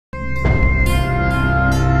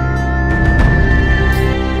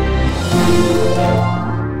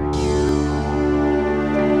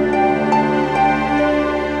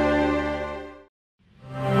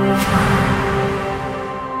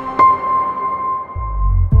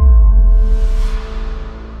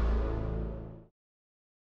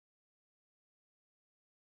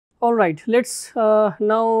All right, let's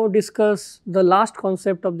now discuss the last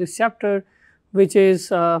concept of this chapter, which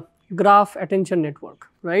is graph attention network,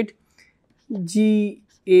 right?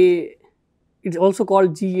 GA, it's also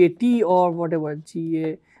called GAT or whatever,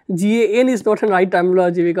 GAN is not a right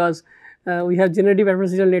terminology because we have generative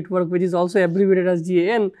adversarial network, which is also abbreviated as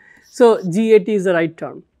GAN. So, GAT is the right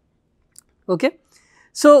term, okay.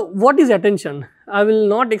 So, what is attention? I will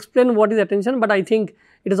not explain what is attention, but I think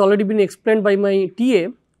it has already been explained by my TA,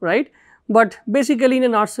 right. But basically in a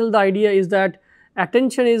nutshell, the idea is that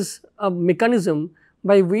attention is a mechanism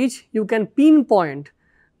by which you can pinpoint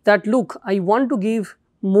that, look, I want to give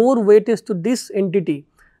more weightage to this entity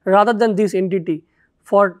rather than this entity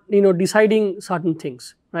for deciding certain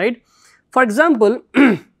things, right. For example,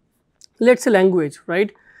 let us say language,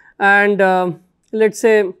 right, and let us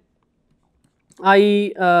say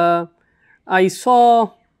I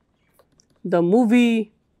saw the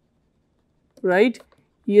movie, right,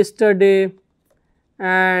 yesterday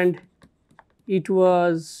and it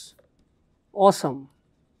was awesome,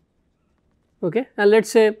 okay. And let us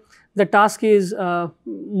say the task is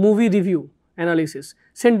movie review analysis,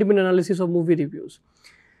 sentiment analysis of movie reviews.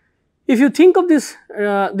 If you think of this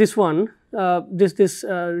this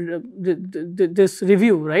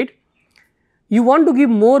review, right, you want to give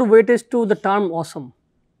more weightage to the term awesome,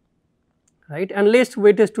 right, and less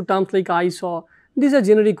weightage to terms like I saw. These are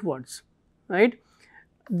generic words, right.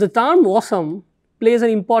 The term awesome plays an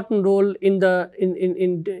important role in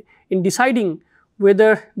deciding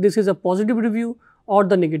whether this is a positive review or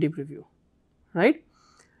the negative review, right.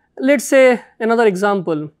 Let us say another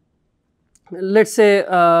example, let us say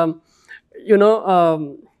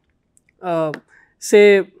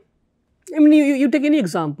say, I mean you take any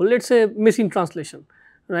example, let us say missing translation,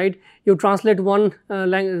 right. You translate one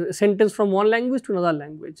sentence from one language to another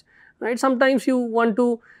language, right. Sometimes you want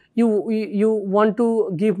to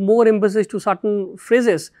give more emphasis to certain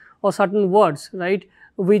phrases or certain words, right,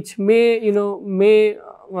 which may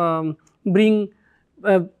bring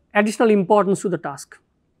additional importance to the task.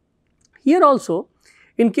 Here also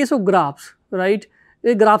in case of graphs, right,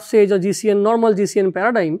 a graph sage or GCN, normal GCN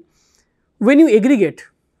paradigm, when you aggregate,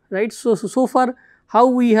 right. So far how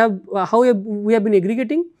we have been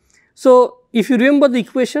aggregating. So, if you remember the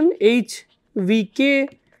equation, HVK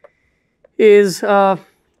is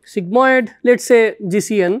sigmoid, let us say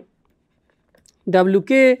GCN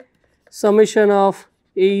WK summation of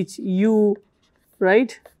HU,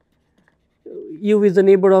 right, U is the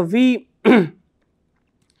neighbor of V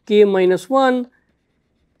K minus 1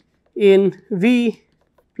 in V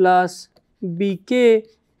plus BK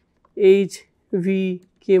H V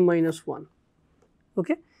K minus 1,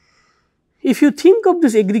 okay. If you think of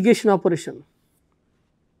this aggregation operation,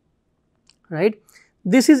 right,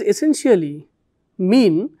 this is essentially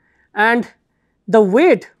mean and the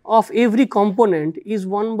weight of every component is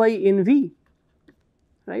 1 by NV,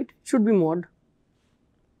 right, should be mod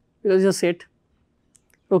because it is a set,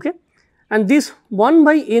 okay. And this 1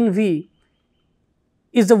 by NV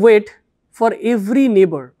is the weight for every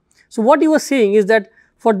neighbor. So, what you are saying is that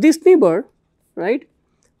for this neighbor, right,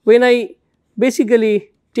 when I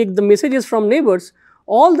basically take the messages from neighbors,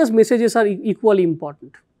 all those messages are equally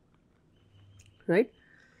important, right.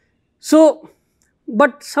 So,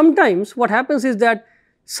 but sometimes what happens is that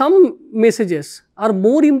some messages are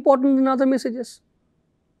more important than other messages,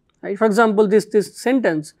 right. For example, this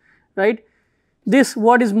sentence, right, this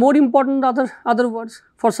word is more important than other words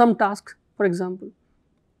for some task, for example.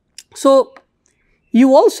 So,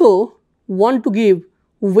 you also want to give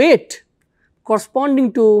weight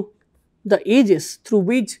corresponding to the edges through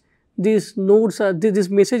which these nodes are, these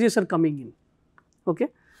messages are coming in, okay.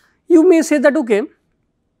 You may say that, okay,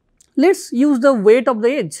 let us use the weight of the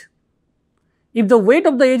edge. If the weight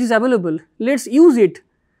of the edge is available, let us use it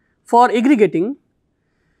for aggregating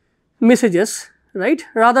messages, right,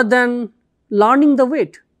 rather than learning the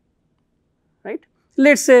weight, right.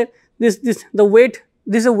 Let us say this is a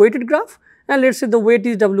weighted graph, and let us say the weight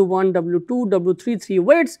is W1, W2, W3, 3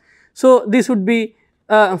 weights. So, this would be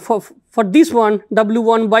for this one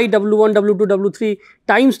W1 by W1, W2, W3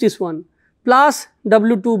 times this one plus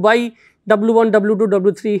W2 by W1, W2,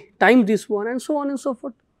 W3 times this one, and so on and so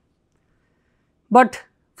forth. But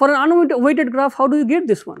for an unweighted graph, how do you get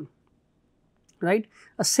this one, right?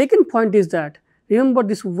 A second point is that, remember,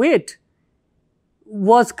 this weight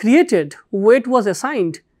was created, weight was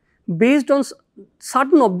assigned based on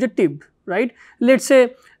certain objective, right. Let us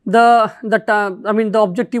say the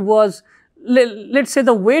objective was, let us say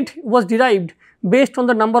the weight was derived based on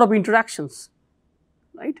the number of interactions,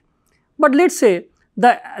 right. But let us say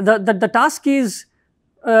the task is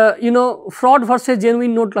fraud versus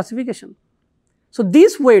genuine node classification. So,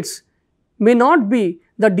 these weights may not be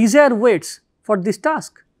the desired weights for this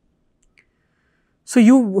task. So,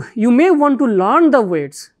 you may want to learn the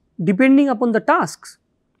weights depending upon the tasks,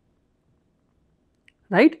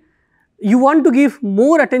 right. You want to give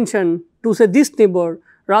more attention to say this neighbor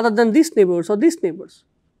rather than these neighbors or these neighbors,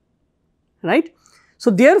 right.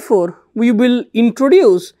 So, therefore, we will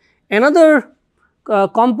introduce another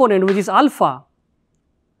component which is alpha,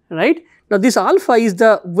 right. Now, this alpha is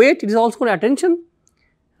the weight, it is also called attention,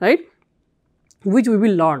 right, which we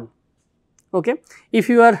will learn. Okay. If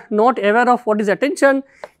you are not aware of what is attention,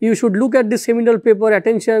 you should look at this seminal paper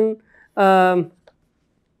attention, the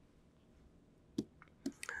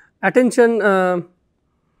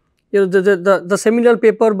seminal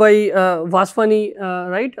paper by Vaswani,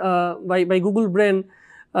 right, by Google Brain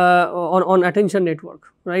on attention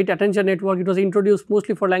network, right. Attention network, it was introduced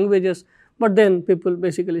mostly for languages, but then people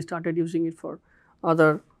basically started using it for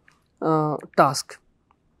other tasks.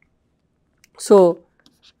 So,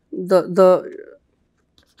 the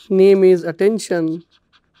name is attention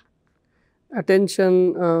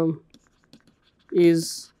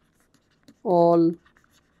is all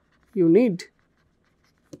you need.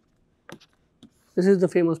 This is the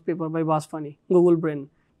famous paper by Vaswani, Google Brain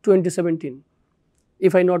 2017,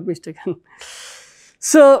 if I am not mistaken.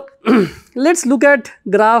 So, let us look at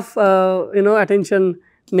graph attention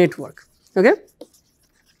network. Okay.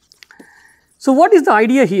 So, what is the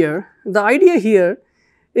idea here? The idea here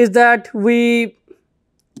is that we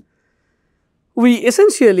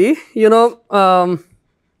essentially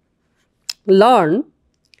learn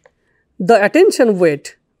the attention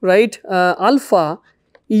weight, right, alpha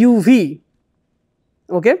uv,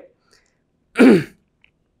 okay.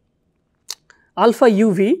 Alpha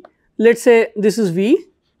uv, let us say this is v,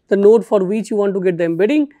 the node for which you want to get the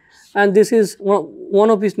embedding, and this is one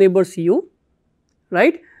of its neighbors u,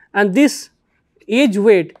 right, and this edge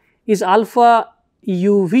weight is alpha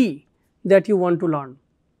uv that you want to learn.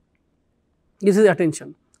 This is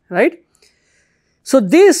attention, right. So,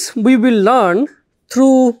 this we will learn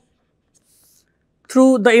through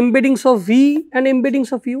the embeddings of v and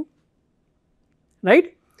embeddings of u,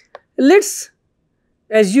 right. Let us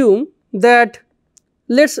assume that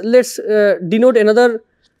let us denote another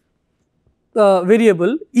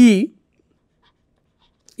variable e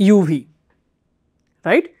uv,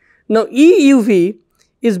 right. Now, e uv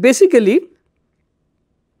is basically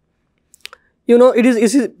it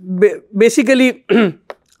is basically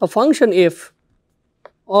a function f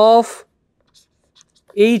of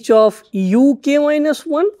h of u k minus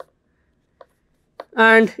 1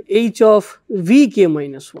 and h of v k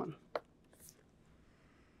minus 1,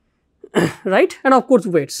 right, and of course,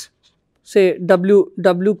 weights say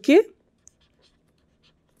w k.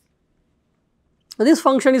 This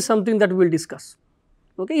function is something that we will discuss.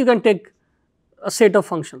 Okay. You can take a set of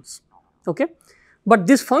functions, okay. But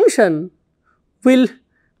this function will,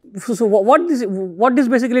 so what this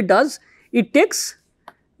basically does, it takes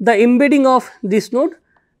the embedding of this node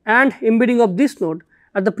and embedding of this node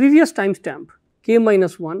at the previous timestamp k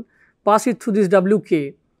minus 1, pass it through this w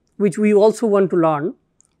k, which we also want to learn,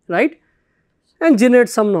 right, and generate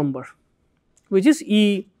some number which is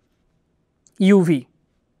e u v,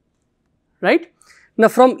 right. Now,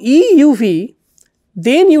 from e u v,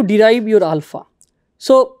 then you derive your alpha.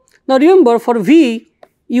 So, now remember for v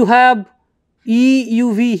you have e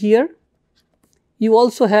u v here, you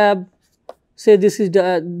also have say this is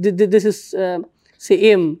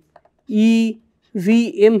say m e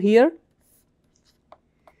v m here,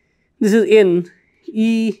 this is n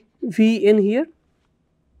e v n here.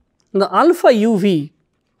 The alpha u v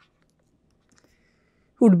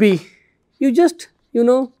would be, you just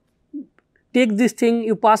take this thing,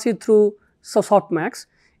 you pass it through softmax,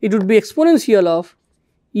 it would be exponential of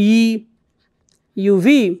e u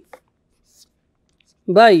v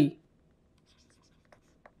by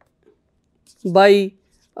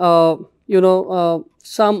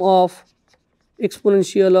sum of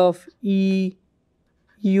exponential of e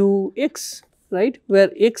u x, right,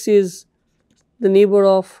 where x is the neighbor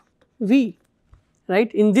of v,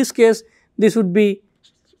 right. In this case, this would be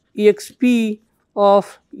exp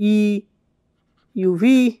of e u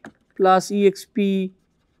v plus exp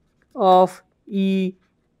of e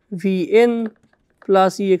v n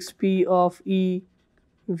plus exp of e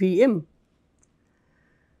v m.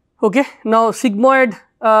 Okay. Now, sigmoid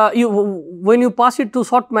when you pass it to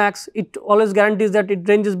softmax, it always guarantees that it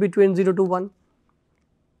ranges between 0 to 1,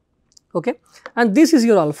 okay, and this is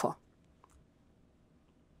your alpha,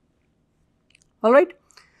 all right.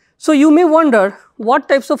 So, you may wonder what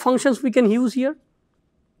types of functions we can use here.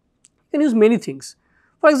 You can use many things.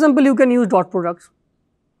 For example, you can use dot products,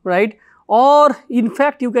 right, or in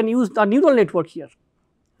fact you can use the neural network here,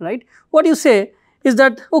 right. What you say is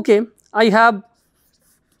that okay, I have,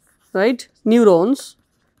 right, neurons,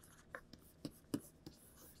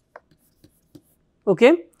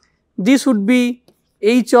 okay, this would be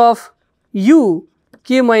h of u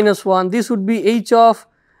k minus 1, this would be h of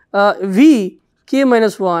v k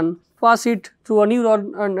minus 1, pass it through a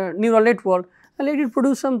neural network and let it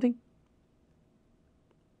produce something,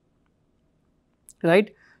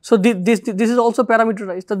 right. So, this is also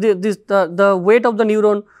parameterized, the weight of the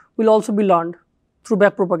neuron will also be learned through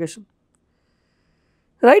back propagation,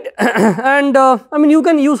 right. And I mean you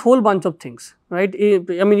can use whole bunch of things, right.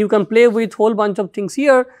 I mean you can play with whole bunch of things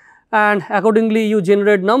here, and accordingly you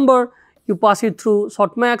generate number, you pass it through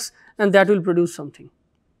softmax and that will produce something.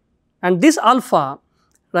 And this alpha,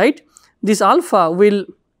 right, this alpha will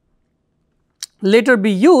later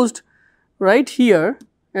be used right here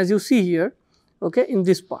as you see here, okay, in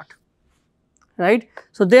this part, right.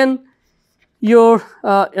 So, then your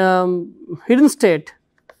hidden state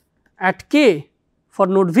at k for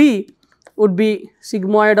node v would be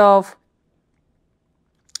sigmoid of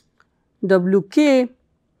wk,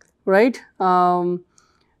 right,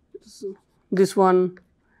 this one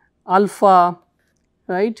alpha,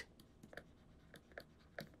 right,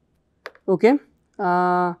 okay,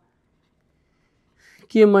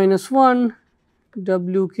 k minus 1,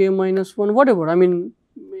 w k minus 1, whatever. I mean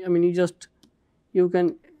you just, you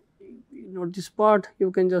can note this part,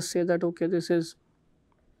 you can just say that okay, this is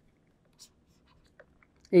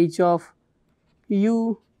h of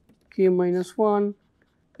u k minus 1,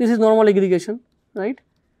 this is normal aggregation, right.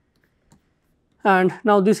 And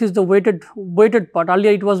now this is the weighted part,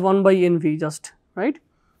 earlier it was 1 by nv just, right,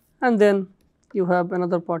 and then you have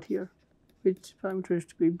another part here which parameter is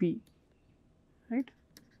to be b, right.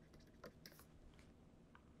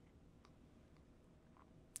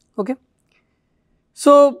 Okay.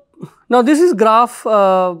 So, now this is graph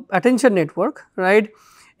attention network, right.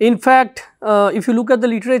 In fact, if you look at the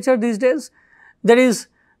literature these days, there is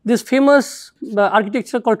this famous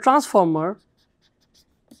architecture called transformer,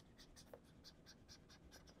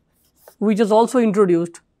 which is also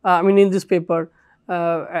introduced, I mean in this paper,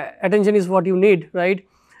 attention is what you need, right.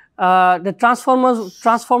 The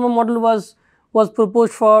transformer model was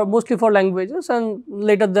proposed for mostly for languages, and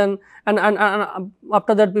later then and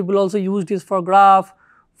after that people also used this for graph,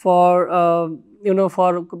 for you know,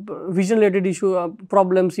 for vision related issue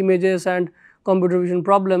problems, images and computer vision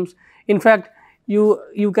problems. In fact, you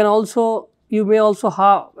may also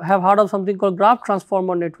have heard of something called graph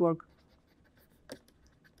transformer network,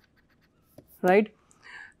 right.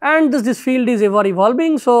 And this field is ever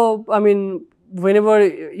evolving. So, I mean whenever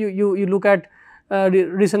you look at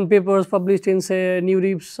recent papers published in say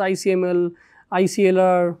NeurIPS, ICML,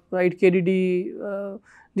 ICLR, right, KDD,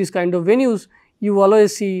 this kind of venues, you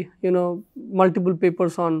always see, you know, multiple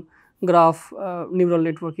papers on graph neural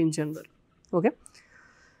network in general. Okay.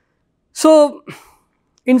 So,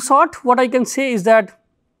 in short, what I can say is that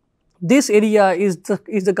this area is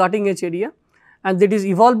the cutting edge area, and that is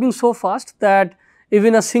evolving so fast that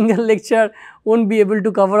even a single lecture won't be able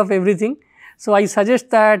to cover up everything. So, I suggest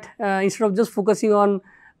that instead of just focusing on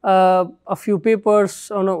a few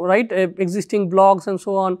papers on right existing blogs and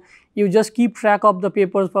so on, you just keep track of the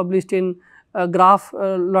papers published in graph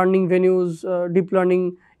learning venues, deep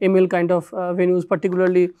learning ML kind of venues,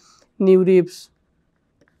 particularly NeurIPS,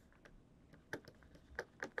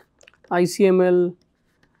 ICML,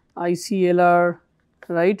 ICLR,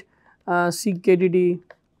 right, SIG-KDD,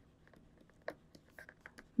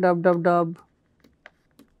 dub,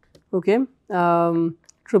 okay,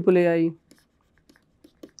 AAAI,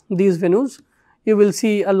 these venues. You will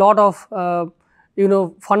see a lot of you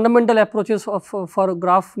know, fundamental approaches for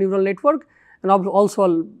graph neural network, and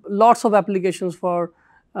also lots of applications for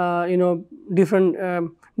you know, different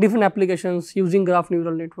applications using graph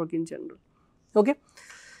neural network in general. Okay.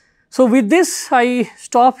 So, with this I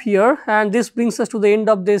stop here, and this brings us to the end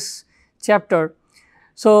of this chapter.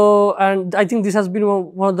 So, and I think this has been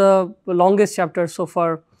one of the longest chapters so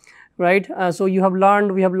far, right. So, we have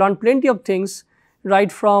learned plenty of things, right,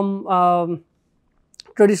 from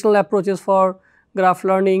traditional approaches for graph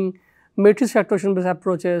learning, matrix factorization based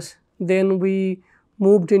approaches, then we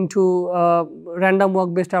moved into random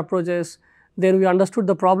walk based approaches, then we understood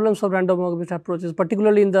the problems of random walk based approaches,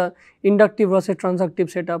 particularly in the inductive versus transductive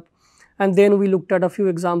setup, and then we looked at a few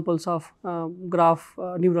examples of graph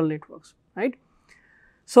neural networks, right.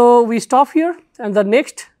 So, we stop here, and the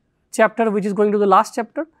next chapter, which is going to the last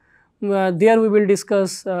chapter, there we will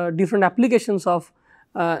discuss different applications of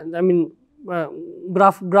I mean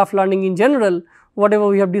graph learning in general, whatever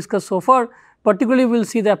we have discussed so far, particularly we will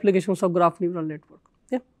see the applications of graph neural network.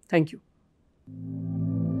 Yeah, thank you.